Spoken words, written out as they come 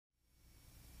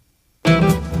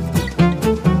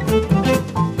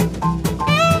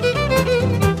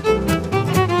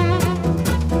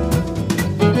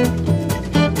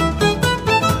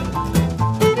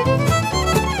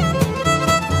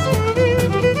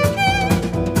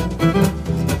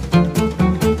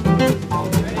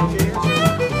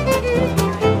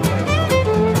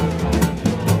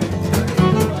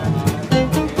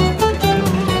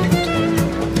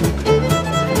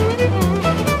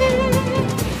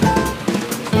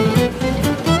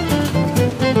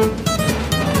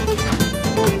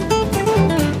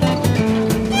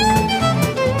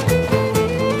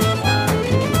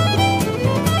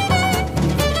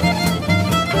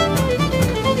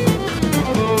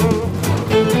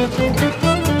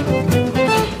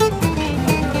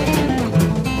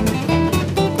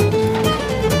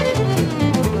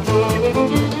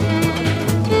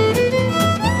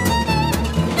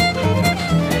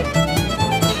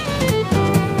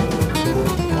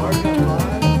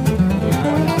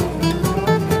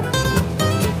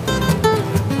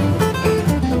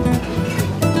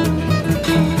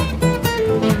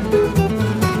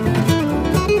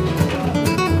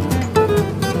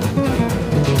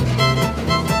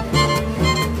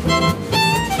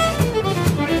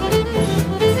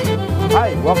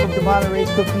welcome to Monterey's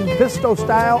Cookin Pisto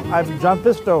style. I'm John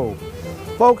Pisto.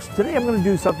 Folks, today I'm going to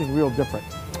do something real different,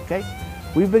 okay?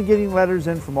 We've been getting letters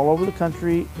in from all over the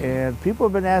country, and people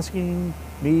have been asking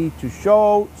me to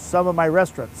show some of my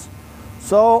restaurants.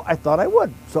 So I thought I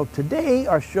would. So today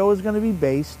our show is going to be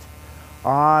based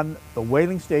on the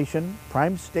Whaling Station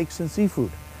Prime Steaks and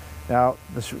Seafood. Now,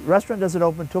 this restaurant doesn't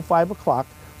open until 5 o'clock,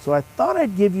 so I thought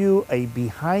I'd give you a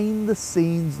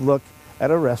behind-the-scenes look at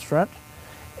a restaurant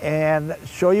and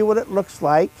show you what it looks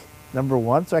like, number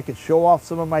one, so I could show off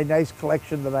some of my nice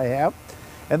collection that I have,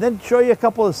 and then show you a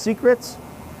couple of secrets,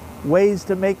 ways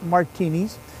to make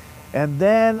martinis, and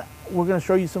then we're going to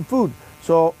show you some food.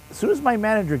 So as soon as my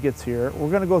manager gets here,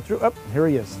 we're going to go through, oh, here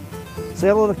he is. Say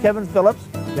hello to Kevin Phillips.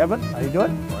 Kevin, how you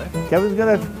doing? Right. Kevin's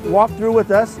going to walk through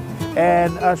with us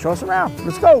and show us around.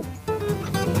 Let's go.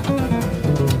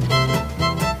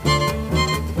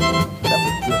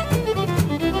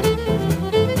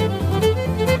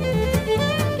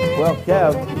 Well,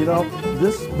 Kev, you know,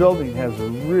 this building has a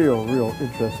real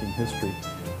interesting history.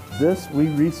 We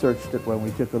researched it when we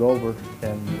took it over,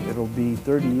 and it'll be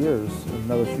 30 years in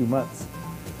another few months.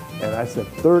 And I said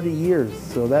 30 years,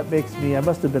 so that makes me, I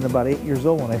must have been about 8 years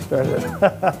old when I started.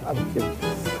 I'm kidding.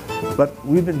 But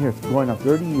we've been here going on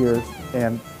 30 years,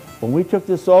 and when we took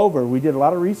this over, we did a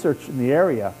lot of research in the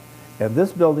area, and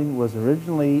this building was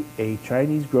originally a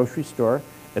Chinese grocery store,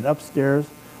 and upstairs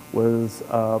was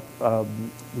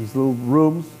these little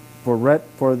rooms for rent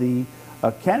for the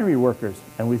cannery workers,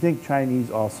 and we think Chinese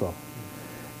also.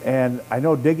 And I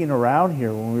know digging around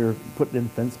here when we were putting in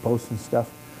fence posts and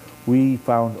stuff, we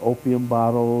found opium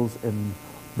bottles and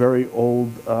very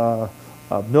old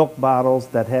milk bottles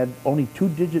that had only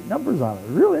 2-digit numbers on it.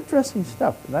 Real interesting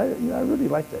stuff, and I really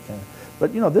like that kind of.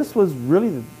 But you know, this was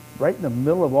really right in the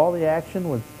middle of all the action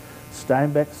when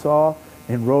Steinbeck saw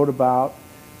and wrote about.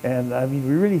 And I mean,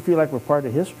 we really feel like we're part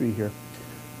of history here.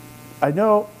 I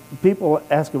know people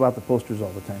ask about the posters all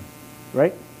the time,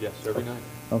 right? Yes, every night.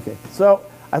 Okay, so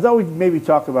I thought we'd maybe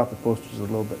talk about the posters a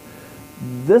little bit.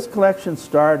 This collection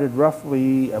started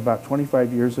roughly about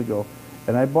 25 years ago,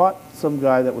 and I bought some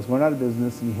guy that was going out of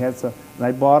business, and he had some, and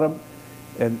I bought them,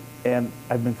 and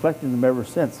I've been collecting them ever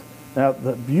since. Now,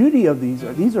 the beauty of these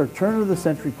are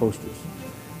turn-of-the-century posters.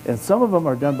 And some of them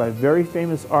are done by very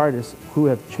famous artists who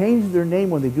have changed their name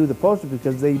when they do the poster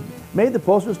because they made the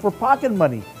posters for pocket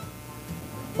money.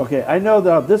 Okay, I know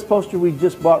that this poster we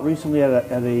just bought recently at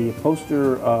a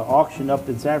poster auction up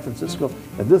in San Francisco.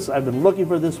 And this, I've been looking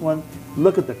for this one.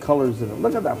 Look at the colors in it.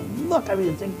 Look at that. Look, I mean,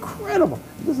 it's incredible.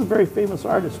 This is a very famous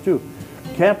artist too.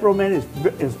 Camp Roman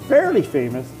is fairly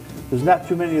famous. There's not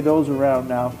too many of those around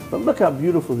now. But look how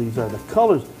beautiful these are. The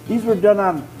colors. These were done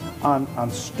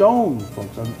on stone,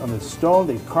 folks. On the stone,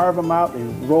 they carve them out, they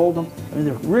rolled them. I mean,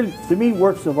 they're really, to me,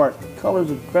 works of art. The color's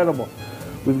incredible.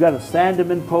 We've got a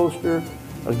Sandeman poster.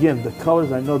 Again, the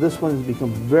colors, I know this one has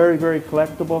become very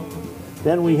collectible.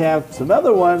 Then we have some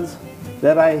other ones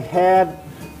that I had.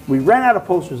 We ran out of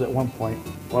posters at one point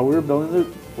while we were building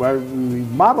while we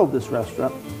remodeled this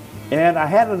restaurant. And I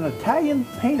had an Italian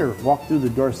painter walk through the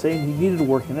door saying he needed to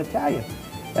work in Italian.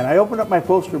 And I opened up my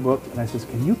poster book and I says,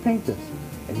 "Can you paint this?"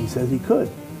 And he says he could.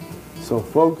 So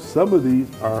folks, some of these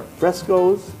are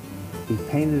frescoes. He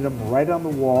painted them right on the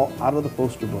wall out of the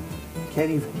poster book. You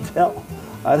can't even tell.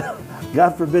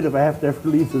 God forbid if I have to ever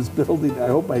leave this building. I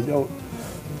hope I don't.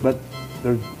 But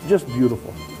they're just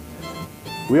beautiful.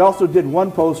 We also did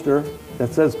one poster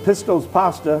that says Pisto's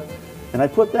Pasta. And I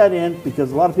put that in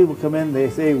because a lot of people come in, they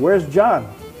say, "Where's John?"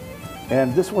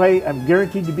 And this way I'm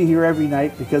guaranteed to be here every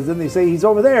night because then they say he's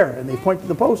over there and they point to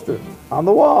the poster on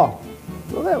the wall.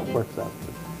 So that works out.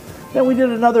 Then we did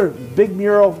another big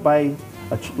mural by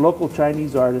a local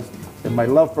Chinese artist and my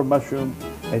love for mushroom,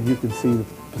 and you can see the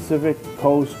Pacific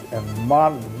Coast and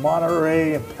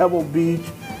Monterey and Pebble Beach,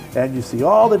 and you see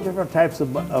all the different types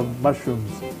of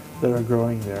mushrooms that are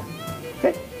growing there.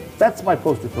 Okay, that's my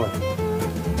poster collection.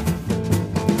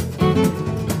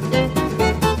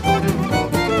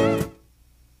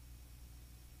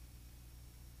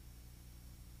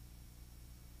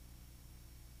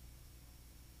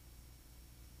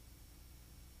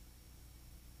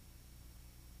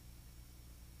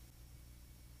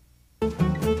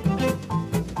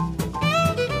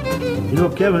 You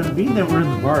know, Kevin, being that we're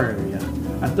in the bar area,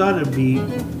 I thought it'd be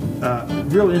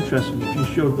real interesting if you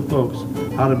showed the folks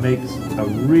how to make a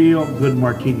real good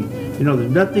martini. You know,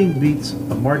 there's nothing beats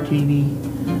a martini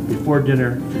before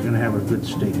dinner if you're going to have a good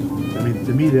steak. I mean,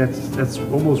 to me, that's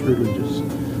almost religious.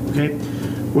 Okay,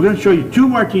 we're going to show you two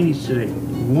martinis today.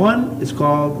 One is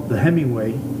called the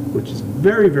Hemingway, which is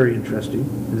very interesting.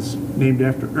 It's named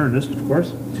after Ernest, of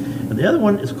course. And the other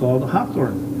one is called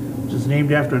Hawthorne. which is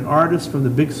named after an artist from the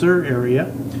Big Sur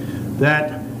area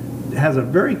that has a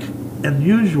very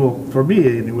unusual, for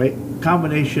me anyway,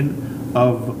 combination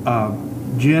of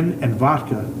gin and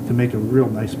vodka to make a real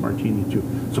nice martini too.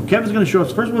 So Kevin's going to show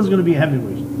us, first one's going to be a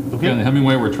Hemingway. Okay, in the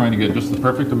Hemingway we're trying to get just the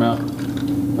perfect amount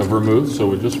of vermouth, so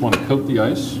we just want to coat the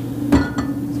ice.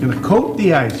 It's going to coat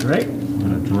the ice, right? I'm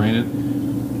going to drain it,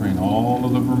 drain all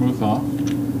of the vermouth off.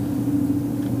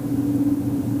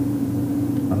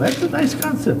 Now that's a nice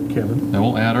concept, Kevin. Then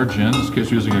we'll add our gin. In this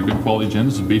case, we're using a good quality gin.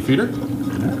 This is a Beefeater.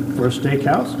 Yeah, for a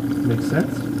steakhouse, makes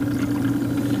sense.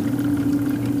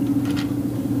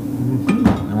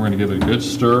 And we're going to give it a good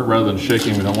stir rather than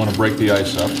shaking. We don't want to break the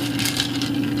ice up.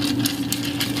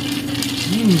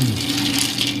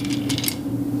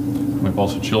 We've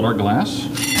also chilled our glass.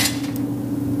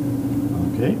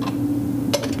 Okay.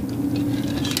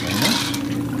 Strain this.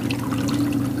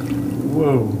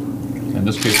 Whoa. In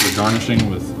this case, we're garnishing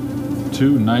with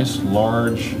 2 nice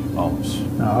large olives.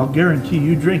 Now I'll guarantee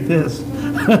you drink this.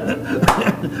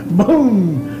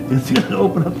 Boom! It's going to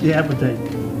open up the appetite.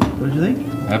 What do you think?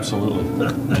 Absolutely.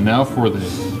 And now for the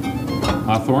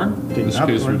Hawthorne. Okay, In this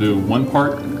case, we do 1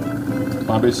 part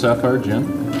Bombay Sapphire gin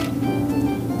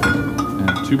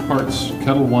and 2 parts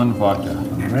Kettle One vodka.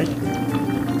 All right.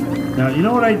 Now, you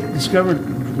know what I discovered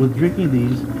with drinking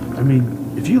these? I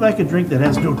mean, if you like a drink that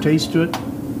has no taste to it,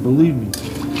 believe me,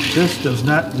 this does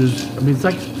not, it's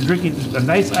like drinking a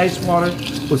nice ice water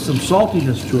with some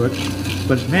saltiness to it,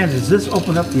 but man, does this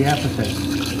open up the appetite.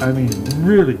 I mean,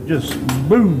 really, just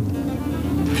boom.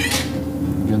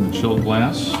 Again, the chilled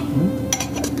glass.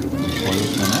 Pour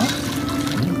this one out.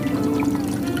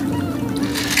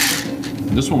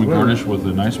 And this one we garnish with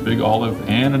a nice big olive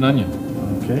and an onion.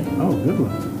 Okay, oh, good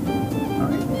one. All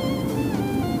right.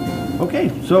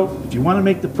 Okay, so if you want to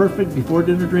make the perfect before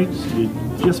dinner drinks, you've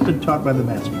just been taught by the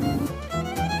master.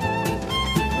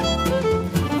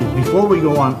 Before we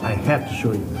go on, I have to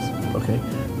show you this, okay?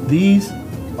 These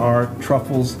are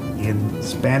truffles in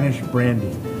Spanish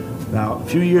brandy. Now, a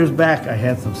few years back, I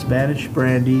had some Spanish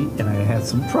brandy and I had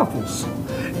some truffles.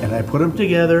 And I put them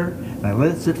together and I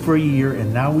let it sit for a year,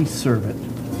 and now we serve it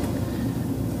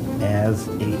as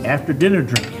a after dinner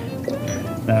drink.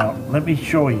 Now, let me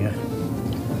show you.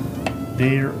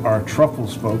 There are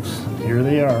truffles, folks. Here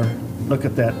they are. Look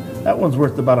at that. That one's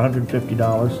worth about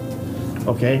 $150.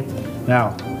 Okay?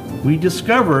 Now, we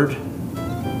discovered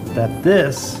that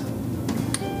this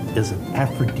is an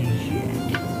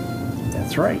aphrodisiac.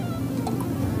 That's right.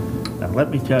 Now, let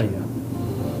me tell you,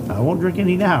 I won't drink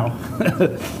any now,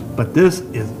 but this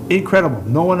is incredible.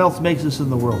 No one else makes this in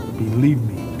the world. Believe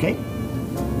me, okay?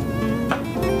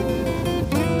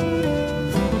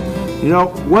 You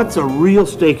know, what's a real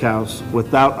steakhouse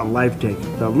without a live take?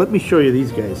 Now, let me show you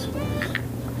these guys.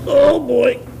 Oh,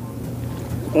 boy.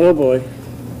 Oh, boy.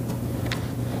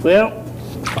 Well,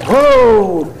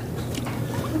 whoa!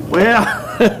 Well,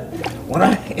 when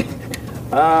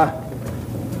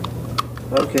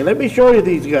okay, let me show you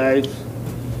these guys.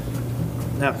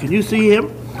 Now, can you see him?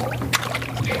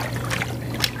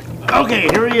 Okay,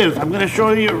 here he is. I'm going to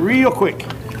show you real quick.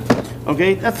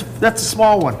 Okay, that's a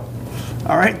small one.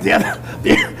 All right,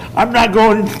 I'm not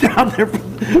going down there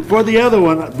for the other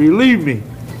one, believe me.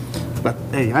 But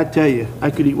hey, I tell you,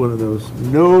 I could eat one of those,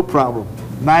 no problem.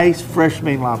 Nice, fresh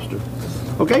Maine lobster.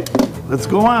 Okay, let's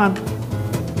go on.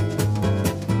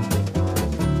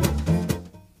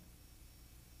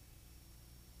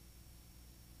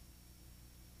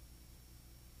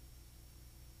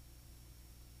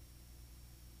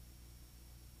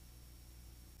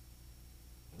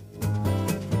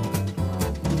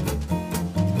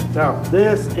 Now,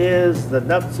 this is the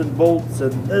nuts and bolts,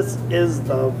 and this is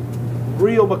the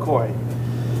real McCoy.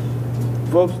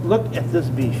 Folks, look at this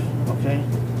beef, okay?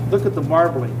 Look at the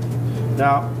marbling.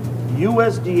 Now,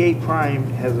 USDA Prime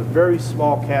has a very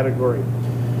small category.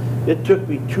 It took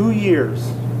me 2 years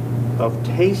of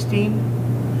tasting,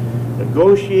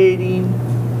 negotiating,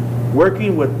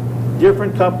 working with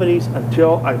different companies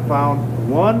until I found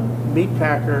one meat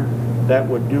packer that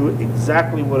would do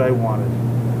exactly what I wanted,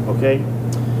 okay?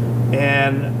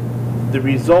 And the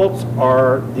results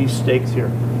are these steaks here.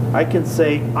 I can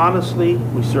say, honestly,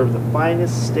 we serve the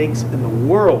finest steaks in the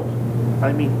world.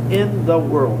 I mean, in the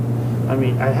world. I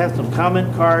mean, I have some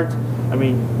comment cards. I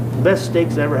mean, best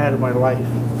steaks I ever had in my life.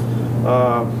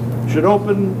 Should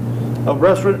open a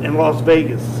restaurant in Las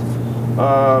Vegas.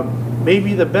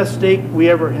 Maybe the best steak we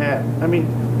ever had. I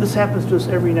mean, this happens to us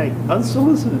every night.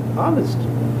 Unsolicited, honest.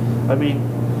 I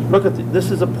mean, look at this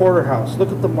is a porterhouse.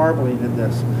 Look at the marbling in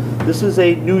this. This is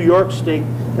a New York steak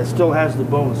that still has the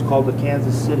bone. It's called the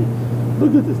Kansas City.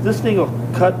 Look at this. This thing will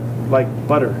cut like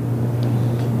butter.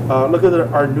 Look at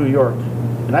our New York.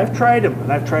 And I've tried them,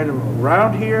 and I've tried them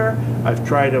around here. I've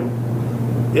tried them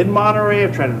in Monterey.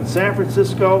 I've tried them in San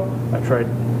Francisco. I've tried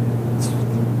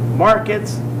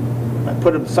markets. I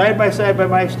put them side by side by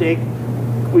my steak.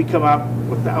 We come out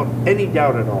without any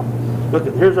doubt at all. Look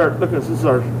at this is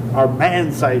our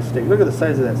man-sized steak. Look at the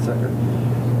size of that sucker.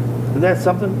 Isn't that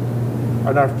something?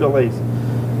 On our fillets.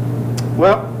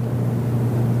 Well,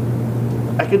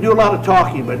 I can do a lot of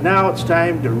talking, but now it's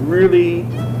time to really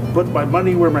put my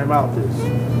money where my mouth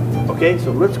is. Okay,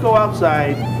 so let's go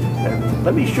outside and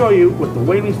let me show you what the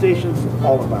whaling station's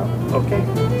all about. Okay.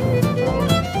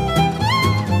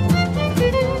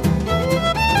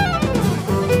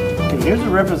 Here's a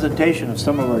representation of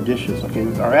some of our dishes. Okay,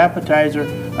 our appetizer,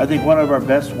 I think one of our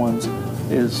best ones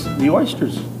is the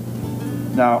oysters.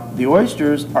 Now, the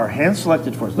oysters are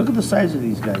hand-selected for us. Look at the size of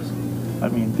these guys. I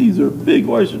mean, these are big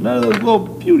oysters, none of those little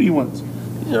puny ones.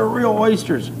 These are real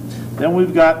oysters. Then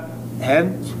we've got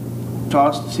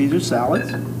hand-tossed Caesar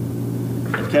salads, and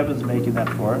Kevin's making that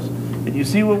for us. And you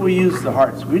see what we use, the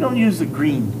hearts. We don't use the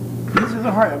green. These are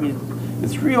the heart. I mean,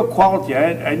 it's real quality.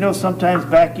 I know sometimes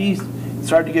back east, it's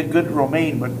hard to get good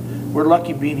romaine, but we're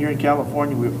lucky being here in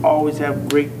California. We always have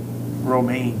great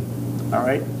romaine. All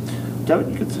right?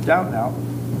 Kevin, you can sit down now.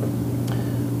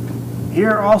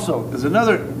 Here also is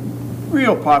another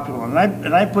real popular one,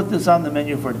 and I put this on the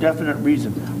menu for a definite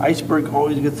reason. Iceberg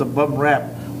always gets a bum rap.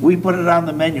 We put it on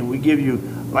the menu. We give you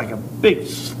like a big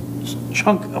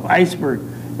chunk of iceberg,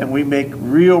 and we make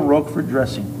real Roquefort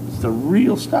dressing. It's the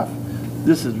real stuff.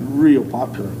 This is real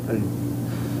popular.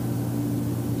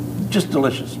 Just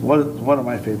delicious. One of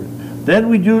my favorites. Then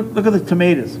we do, look at the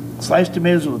tomatoes. Sliced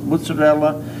tomatoes with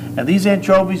mozzarella. And these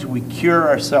anchovies we cure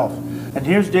ourselves. And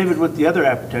here's David with the other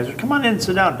appetizer. Come on in and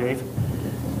sit down, Dave.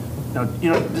 Now, you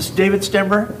know, this is David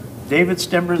Stember. David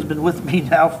Stember has been with me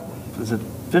now, is it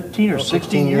 15 or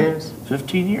 16 years?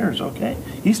 15 years, okay.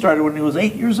 He started when he was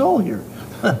 8 years old here.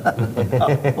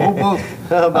 Almost.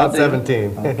 About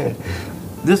 17. Okay.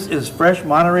 This is fresh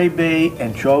Monterey Bay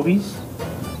anchovies,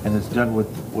 and it's done with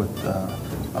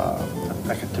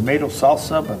like a tomato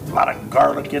salsa, but a lot of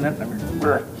garlic in it. I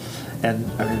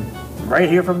mean, right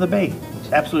here from the bay.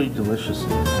 It's absolutely delicious.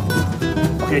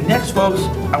 Okay, next, folks,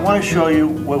 I want to show you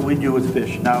what we do with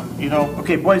fish. Now, you know,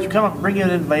 okay, boys, come on, bring it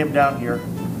in, lay them down here.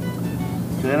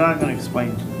 Then I'm going to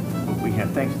explain what we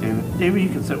have. Thanks, David. David, you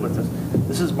can sit with us.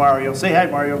 This is Mario. Say hi,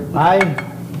 Mario. Hi.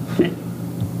 Okay.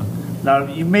 Now,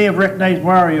 you may have recognized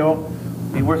Mario.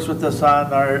 He works with us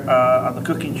on our on the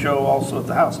cooking show, also at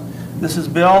the house. This is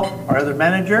Bill, our other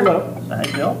manager. Hello. Hi,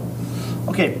 Bill.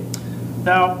 Okay.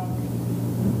 Now,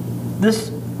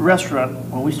 this restaurant,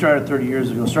 when we started 30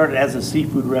 years ago, started as a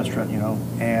seafood restaurant, you know,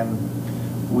 and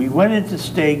we went into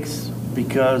steaks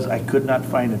because I could not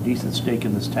find a decent steak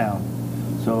in this town.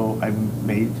 So I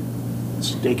made a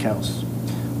steakhouse.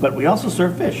 But we also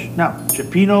serve fish. Now,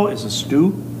 cioppino is a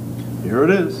stew. Here it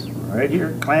is, right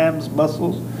here. Clams,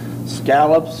 mussels,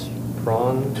 scallops,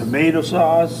 Prawns. tomato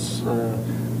sauce,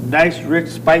 nice, rich,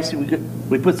 spicy.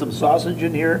 We put some sausage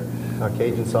in here.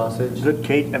 Cajun sausage. Good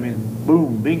cake. I mean,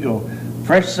 boom, bingo.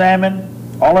 Fresh salmon.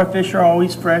 All our fish are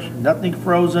always fresh, nothing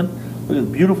frozen. Look at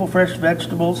the beautiful fresh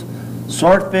vegetables.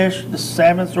 Swordfish, this is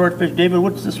salmon, swordfish. David,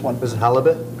 what's this one? This is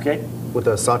halibut. Okay. With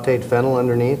a sauteed fennel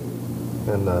underneath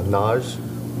and the nage.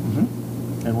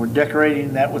 Mm-hmm. And we're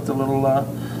decorating that with the little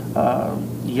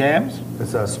yams.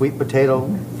 It's a sweet potato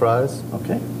fries.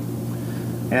 Okay.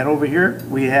 And over here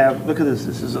we have, look at this.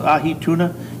 This is ahi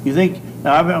tuna. You think,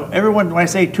 now everyone, when I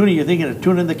say tuna, you're thinking of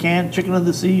tuna in the can, chicken in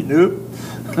the sea? Nope.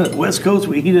 West Coast,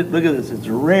 we eat it. Look at this. It's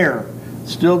rare.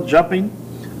 Still jumping.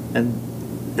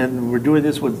 And we're doing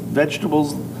this with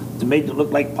vegetables to make it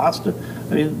look like pasta.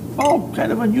 I mean, all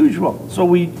kind of unusual. So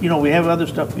we have other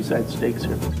stuff besides steaks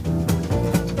here.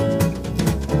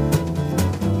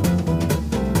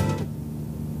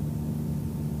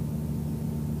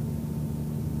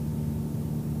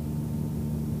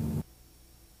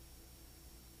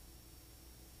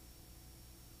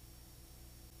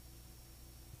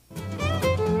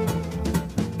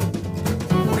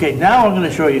 Okay, now I'm going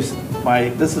to show you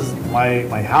this is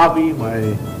my hobby,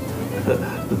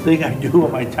 the thing I do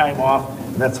on my time off,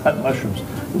 and that's hunt mushrooms.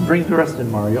 We'll bring the rest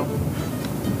in, Mario.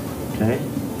 Okay.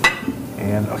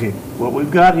 And okay, what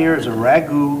we've got here is a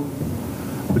ragu,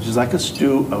 which is like a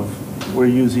stew of, we're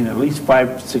using at least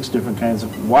 5 to 6 different kinds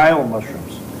of wild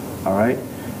mushrooms. All right.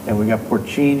 And we got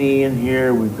porcini in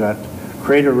here. We've got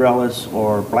craterellus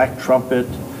or black trumpet.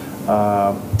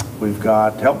 We've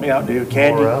got, help me out, David,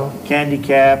 candy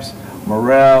caps,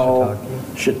 morel,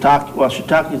 shiitake. Well,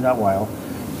 shiitake is not wild.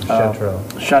 Chanterelle.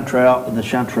 Chanterelle, and the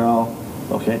chanterelle.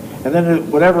 Okay, and then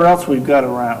whatever else we've got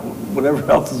around, whatever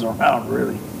else is around,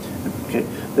 really. Okay,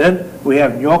 then we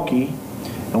have gnocchi,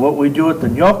 and what we do with the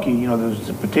gnocchi, you know, there's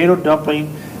the potato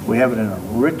dumpling. We have it in a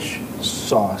rich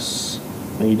sauce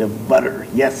made of butter.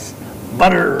 Yes,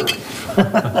 butter,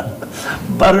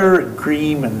 butter and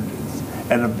cream and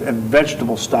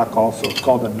vegetable stock also. It's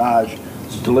called a nage.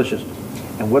 It's delicious.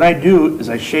 And what I do is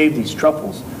I shave these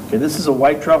truffles. Okay, this is a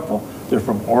white truffle. They're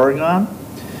from Oregon,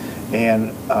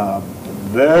 and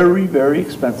very, very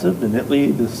expensive. In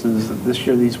Italy, this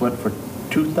year these went for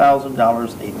 $2,000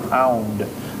 a pound.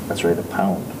 That's right, a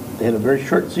pound. They had a very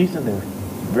short season there.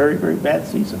 Very, very bad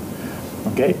season.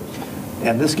 Okay,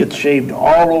 and this gets shaved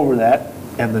all over that.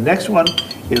 And the next one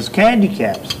is candy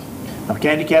caps. Now,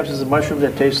 candy caps is a mushroom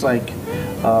that tastes like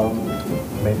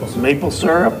maple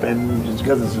syrup, and it's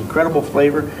got this incredible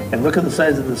flavor. And look at the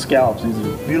size of the scallops. These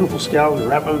are beautiful scallops,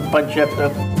 wrapped with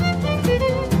pancetta.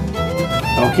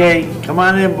 Okay, come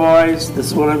on in, boys. This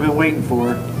is what I've been waiting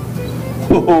for.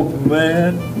 Oh,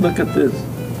 man, look at this.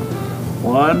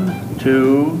 1,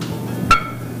 2,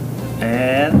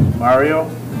 and Mario,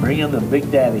 bring in the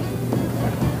Big Daddy.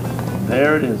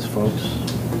 There it is, folks.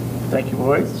 Thank you,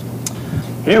 boys.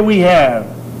 Here we have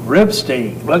rib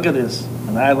steak. Look at this.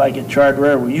 And I like it charred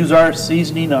rare. We use our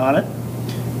seasoning on it.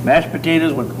 Mashed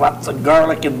potatoes with lots of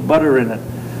garlic and butter in it.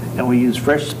 And we use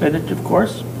fresh spinach, of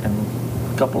course, and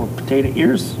a couple of potato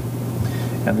ears.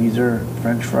 And these are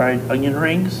French fried onion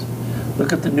rings.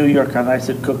 Look at the New York, how nice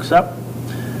it cooks up.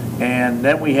 And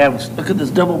then we have, look at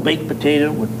this double baked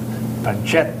potato with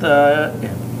pancetta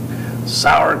and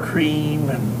sour cream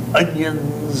and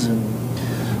onions. And,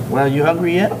 well, you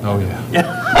hungry yet? Oh, yeah.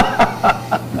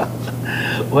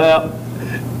 Well,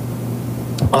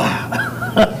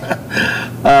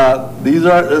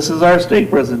 this is our steak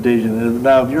presentation. And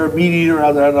now, if you're a meat eater,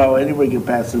 I don't know, anybody can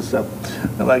pass this up.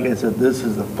 And like I said, this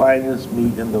is the finest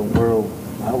meat in the world.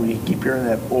 How we keep hearing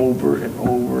that over and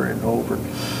over and over.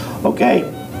 Okay,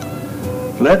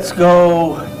 let's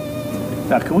go.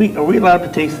 Now, are we allowed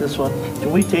to taste this one?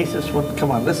 Can we taste this one?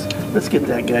 Come on, let's get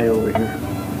that guy over here.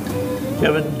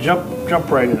 Kevin, jump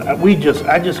right in.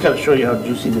 I just got to show you how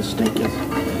juicy this steak is.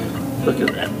 Look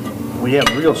at that. We have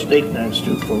real steak knives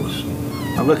too, folks.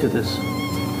 Now look at this.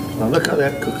 Now look how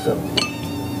that cooks up.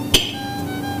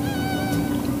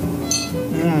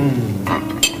 Mmm.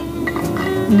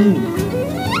 Mmm.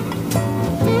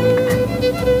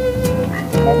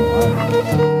 Oh my.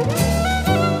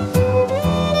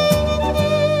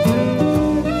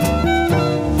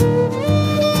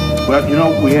 Well, you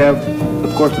know, we have,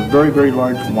 of course, a very, very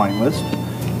large wine list.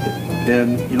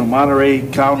 And, you know, Monterey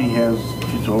County has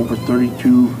over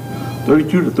 32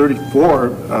 to 34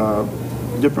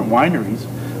 different wineries.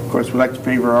 Of course, we like to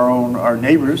favor our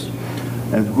neighbors,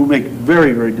 and who make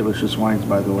very, very delicious wines,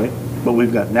 by the way. But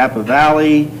we've got Napa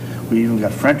Valley, we even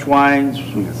got French wines,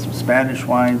 we got some Spanish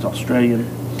wines, Australian.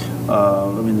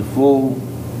 I mean, the full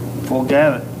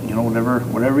gamut, you know,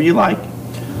 whatever you like.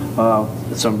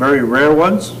 Some very rare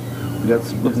ones. We got,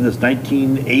 look at this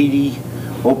 1980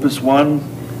 Opus 1.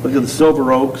 Look at the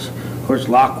Silver Oaks. Of course,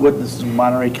 Lockwood, this is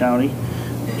Monterey County,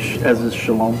 as is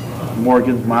Shalom.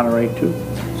 Morgan's Monterey, too.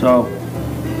 So,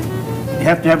 you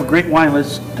have to have a great wine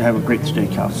list to have a great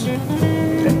steakhouse.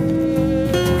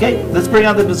 Okay, let's bring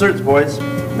out the desserts, boys.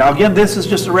 Now, again, this is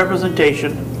just a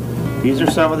representation. These are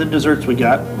some of the desserts we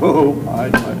got. Oh, my.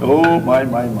 Oh, my.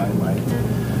 My.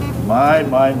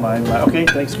 Okay,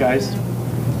 thanks, guys.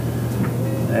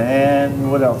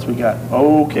 And what else we got?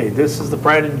 Okay, this is the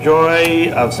pride and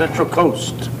joy of Central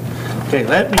Coast. Okay,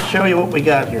 let me show you what we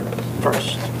got here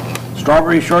first.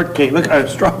 Strawberry shortcake. Look,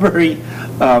 strawberry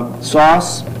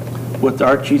sauce with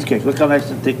our cheesecake. Look how nice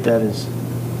and thick that is.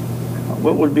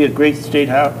 What would be a great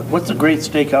steakhouse? What's a great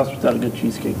steakhouse without a good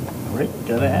cheesecake? Right,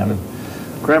 gotta have it.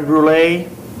 Creme brulee.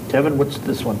 Kevin, what's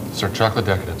this one? It's our chocolate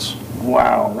decadence.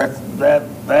 Wow,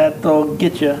 that'll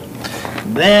get you.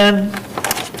 Then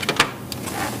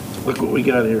look what we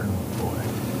got here.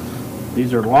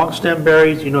 These are long stem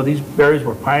berries. You know, these berries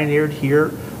were pioneered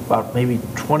here about maybe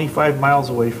 25 miles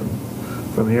away from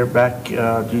here back,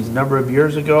 a number of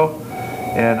years ago.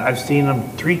 And I've seen them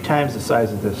 3 times the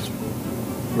size of this.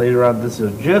 Later on, this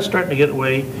is just starting to get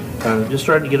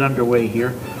underway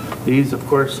here. These, of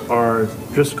course, are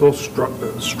Driscoll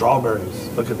strawberries.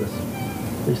 Look at this.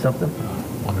 See something?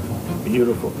 Wonderful.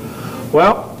 Beautiful.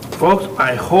 Well, folks,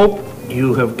 I hope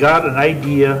you have got an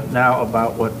idea now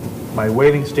about what my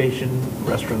whaling station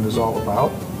restaurant is all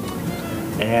about.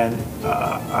 And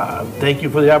thank you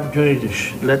for the opportunity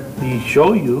to let me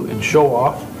show you and show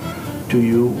off to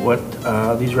you what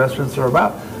these restaurants are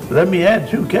about. Let me add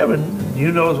too, Kevin,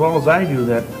 you know as well as I do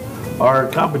that Our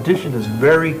competition is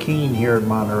very keen here in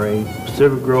Monterey,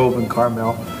 Pacific Grove and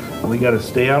Carmel, and we got to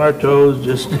stay on our toes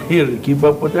just to keep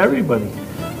up with everybody.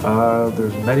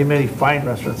 There's many, many fine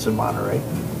restaurants in Monterey.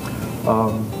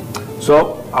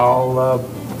 So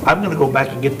I'm going to go back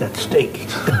and get that steak.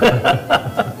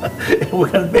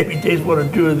 We're going to maybe taste one or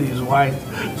two of these wines.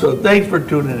 So thanks for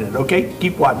tuning in, okay?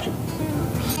 Keep watching.